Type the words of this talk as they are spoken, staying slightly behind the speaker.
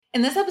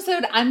In this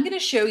episode, I'm going to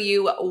show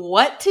you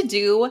what to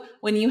do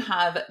when you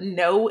have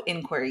no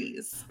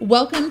inquiries.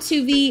 Welcome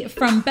to the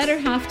From Better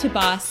Half to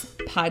Boss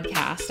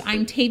podcast.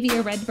 I'm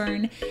Tavia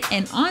Redburn,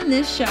 and on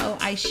this show,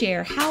 I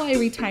share how I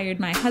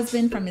retired my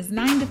husband from his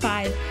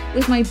 9-to-5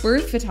 with my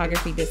birth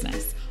photography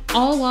business,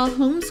 all while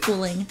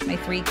homeschooling my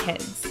 3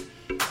 kids.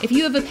 If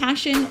you have a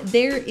passion,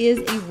 there is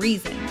a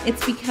reason.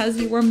 It's because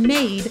you were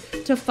made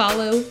to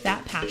follow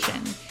that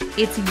passion.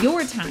 It's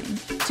your time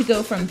to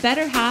go from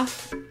better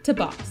half to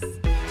boss.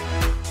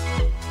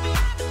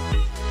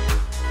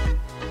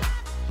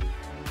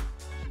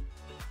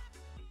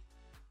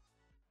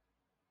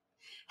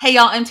 Hey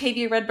y'all, I'm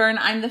Tavia Redburn.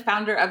 I'm the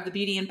founder of The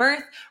Beauty in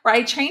Birth, where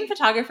I train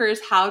photographers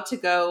how to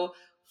go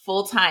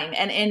full-time.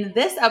 And in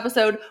this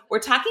episode, we're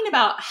talking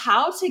about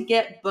how to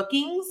get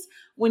bookings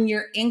when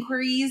your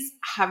inquiries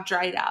have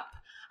dried up.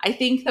 I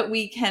think that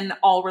we can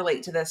all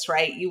relate to this,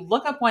 right? You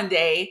look up one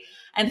day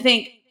and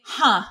think,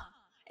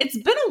 it's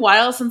been a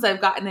while since I've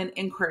gotten an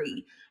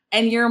inquiry.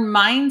 And your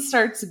mind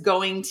starts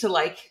going to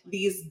like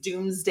these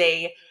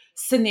doomsday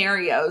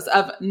scenarios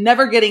of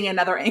never getting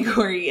another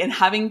inquiry and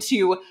having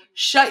to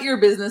shut your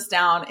business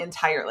down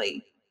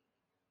entirely.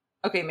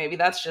 Okay, maybe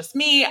that's just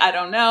me. I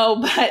don't know.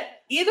 But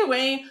either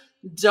way,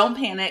 don't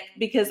panic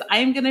because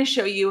I'm going to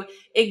show you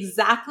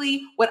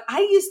exactly what I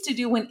used to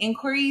do when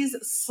inquiries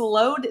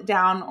slowed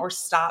down or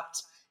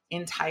stopped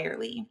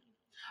entirely.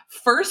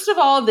 First of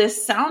all,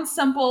 this sounds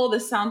simple.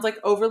 This sounds like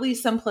overly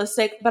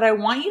simplistic, but I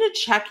want you to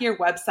check your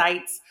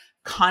website's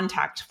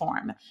contact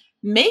form.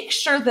 Make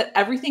sure that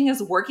everything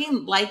is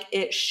working like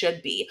it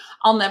should be.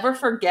 I'll never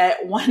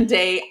forget one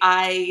day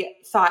I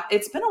thought,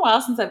 it's been a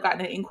while since I've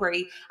gotten an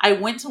inquiry. I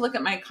went to look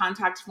at my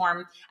contact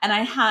form and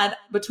I had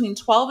between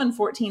 12 and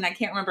 14, I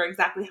can't remember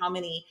exactly how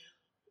many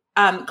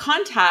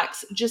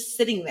contacts just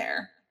sitting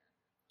there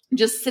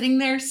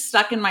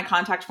stuck in my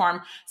contact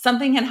form.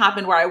 Something had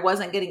happened where I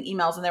wasn't getting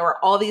emails and there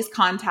were all these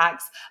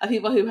contacts of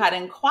people who had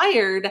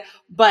inquired,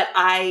 but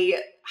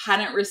I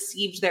hadn't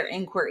received their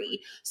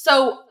inquiry.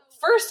 So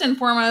first and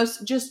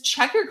foremost, just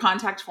check your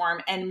contact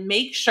form and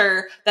make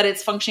sure that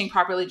it's functioning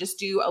properly. Just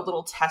do a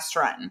little test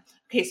run.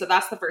 Okay, so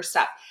that's the first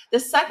step. The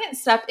second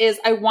step is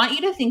I want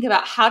you to think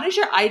about how does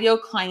your ideal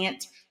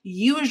client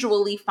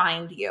usually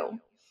find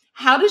you?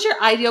 How does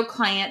your ideal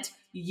client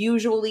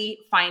usually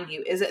find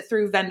you? Is it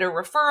through vendor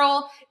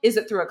referral? Is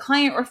it through a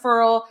client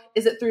referral?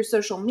 Is it through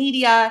social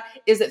media?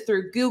 Is it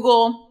through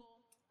Google?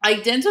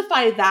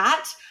 Identify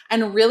that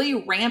and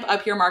really ramp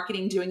up your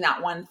marketing doing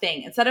that one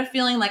thing. Instead of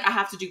feeling like I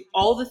have to do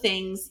all the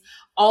things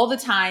all the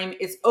time,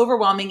 it's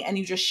overwhelming and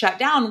you just shut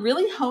down,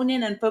 really hone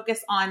in and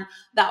focus on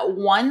that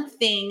one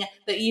thing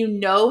that you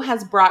know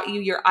has brought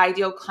you your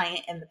ideal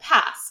client in the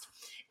past.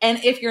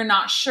 And if you're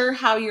not sure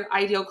how your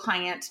ideal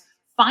client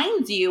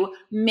finds you,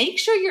 make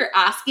sure you're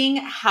asking,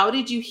 how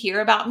did you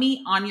hear about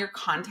me on your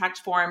contact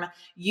form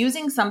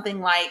using something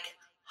like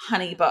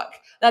Honeybook?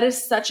 That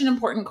is such an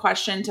important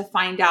question to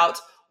find out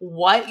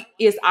what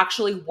is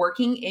actually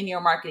working in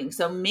your marketing.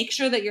 So make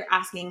sure that you're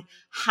asking,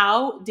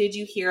 how did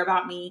you hear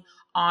about me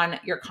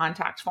on your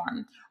contact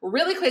form?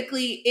 Really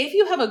quickly, if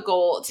you have a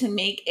goal to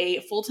make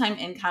a full-time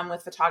income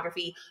with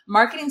photography,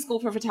 Marketing School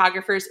for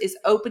Photographers is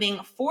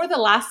opening for the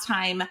last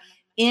time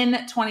in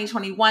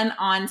 2021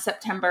 on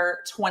September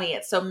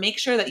 20th. So make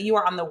sure that you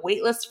are on the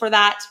wait list for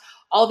that.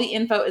 All the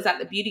info is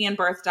at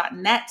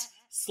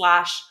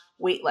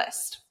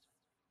thebeautyinbirth.net/waitlist.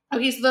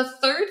 Okay, so the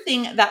third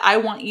thing that I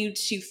want you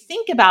to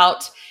think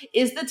about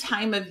is the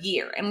time of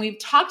year. And we've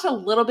talked a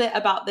little bit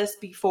about this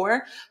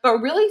before, but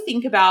really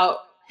think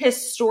about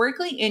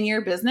historically in your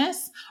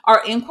business,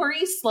 are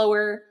inquiries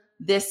slower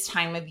this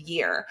time of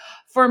year?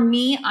 For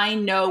me, I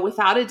know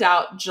without a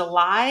doubt,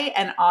 July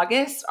and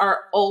August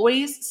are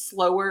always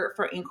slower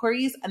for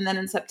inquiries. And then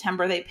in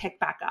September, they pick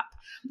back up.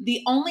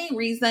 The only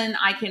reason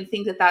I can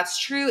think that that's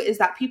true is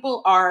that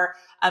people are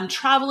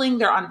traveling,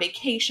 they're on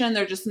vacation,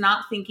 they're just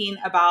not thinking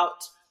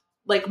about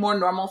like more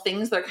normal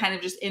things. They're kind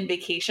of just in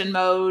vacation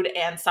mode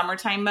and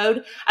summertime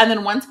mode. And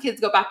then once kids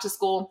go back to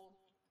school,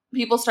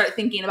 people start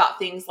thinking about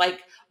things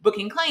like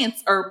booking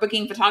clients or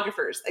booking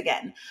photographers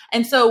again.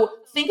 And so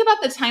think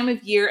about the time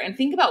of year and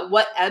think about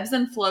what ebbs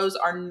and flows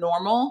are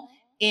normal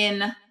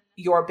in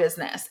your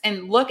business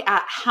and look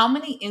at how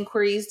many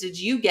inquiries did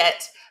you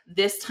get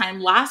this time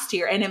last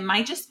year. And it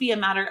might just be a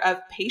matter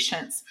of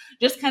patience,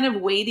 just kind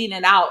of waiting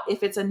it out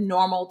if it's a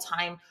normal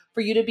time for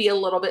you to be a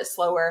little bit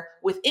slower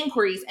with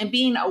inquiries, and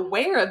being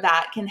aware of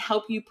that can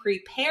help you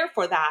prepare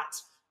for that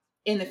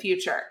in the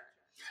future.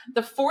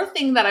 The fourth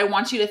thing that I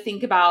want you to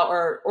think about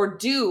or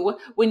do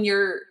when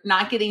you're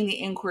not getting the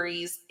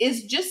inquiries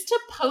is just to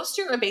post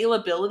your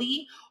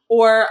availability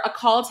or a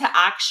call to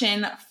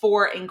action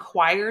for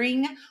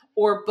inquiring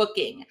or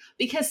booking,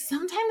 because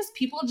sometimes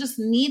people just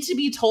need to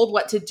be told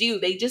what to do.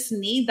 They just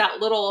need that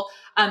little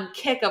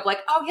kick of like,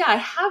 oh yeah, I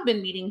have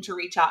been meaning to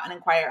reach out and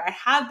inquire. I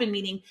have been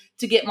meaning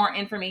to get more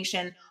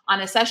information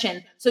on a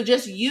session. So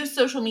just use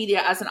social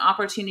media as an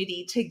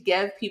opportunity to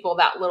give people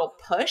that little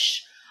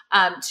push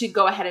to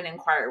go ahead and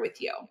inquire with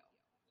you.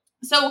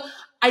 So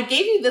I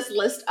gave you this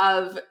list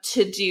of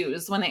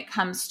to-dos when it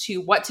comes to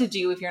what to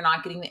do if you're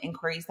not getting the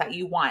inquiries that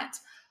you want.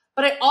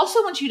 But I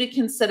also want you to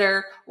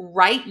consider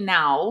right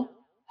now,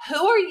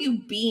 who are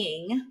you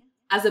being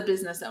as a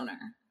business owner?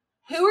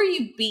 Who are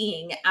you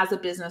being as a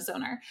business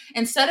owner?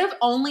 Instead of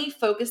only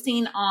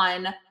focusing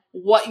on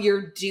what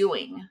you're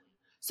doing.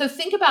 So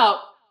think about,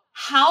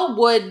 how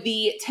would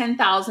the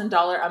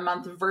 $10,000 a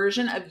month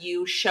version of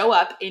you show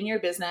up in your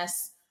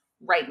business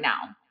right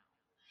now?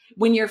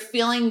 When you're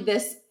feeling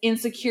this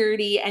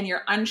insecurity and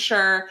you're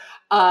unsure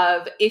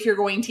of if you're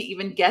going to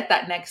even get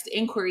that next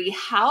inquiry,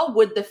 how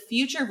would the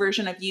future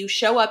version of you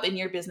show up in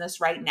your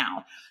business right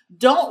now?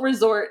 Don't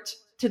resort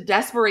to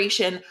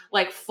desperation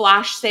like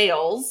flash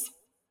sales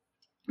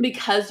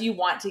because you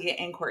want to get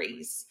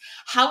inquiries.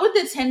 How would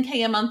the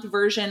 10K a month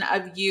version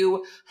of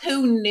you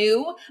who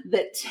knew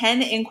that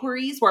 10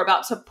 inquiries were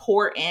about to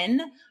pour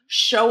in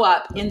show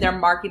up in their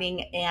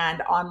marketing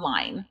and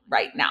online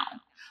right now?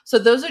 So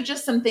those are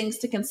just some things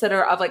to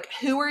consider of like,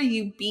 who are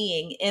you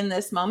being in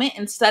this moment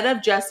instead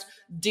of just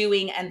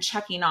doing and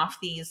checking off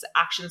these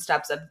action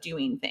steps of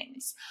doing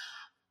things.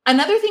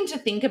 Another thing to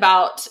think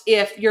about,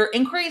 if your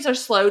inquiries are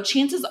slow,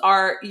 chances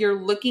are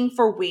you're looking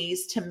for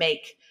ways to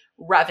make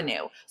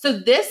revenue. So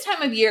this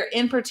time of year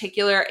in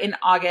particular, in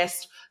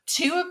August,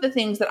 two of the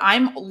things that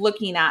I'm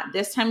looking at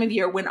this time of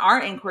year when our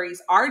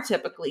inquiries are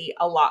typically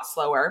a lot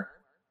slower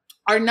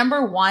are,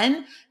 number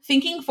one,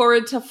 thinking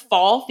forward to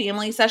fall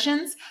family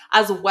sessions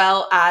as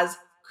well as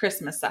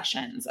Christmas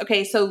sessions.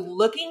 Okay, so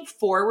looking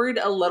forward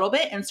a little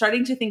bit and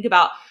starting to think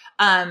about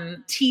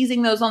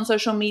teasing those on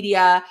social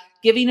media,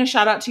 giving a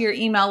shout out to your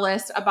email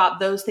list about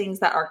those things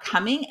that are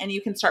coming, and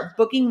you can start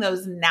booking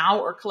those now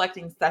or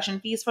collecting session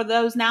fees for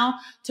those now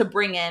to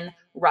bring in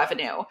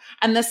revenue.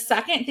 And the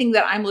second thing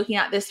that I'm looking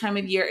at this time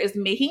of year is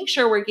making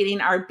sure we're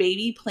getting our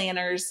baby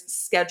planners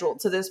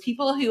scheduled. So those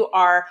people who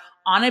are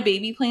on a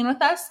baby plan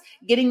with us,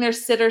 getting their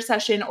sitter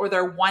session or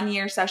their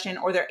 1-year session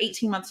or their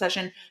 18-month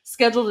session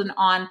scheduled and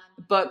on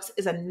the books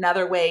is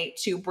another way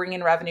to bring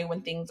in revenue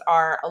when things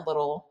are a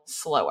little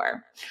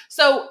slower.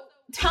 So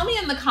tell me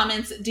in the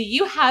comments, do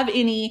you have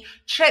any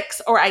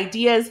tricks or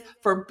ideas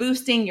for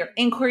boosting your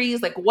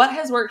inquiries? Like, what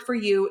has worked for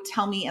you?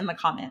 Tell me in the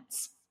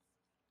comments.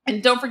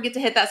 And don't forget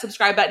to hit that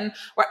subscribe button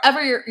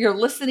wherever you're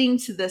listening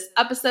to this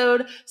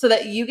episode so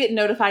that you get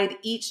notified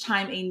each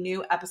time a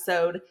new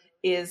episode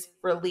is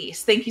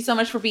released. Thank you so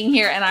much for being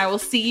here, and I will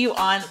see you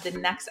on the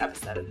next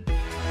episode.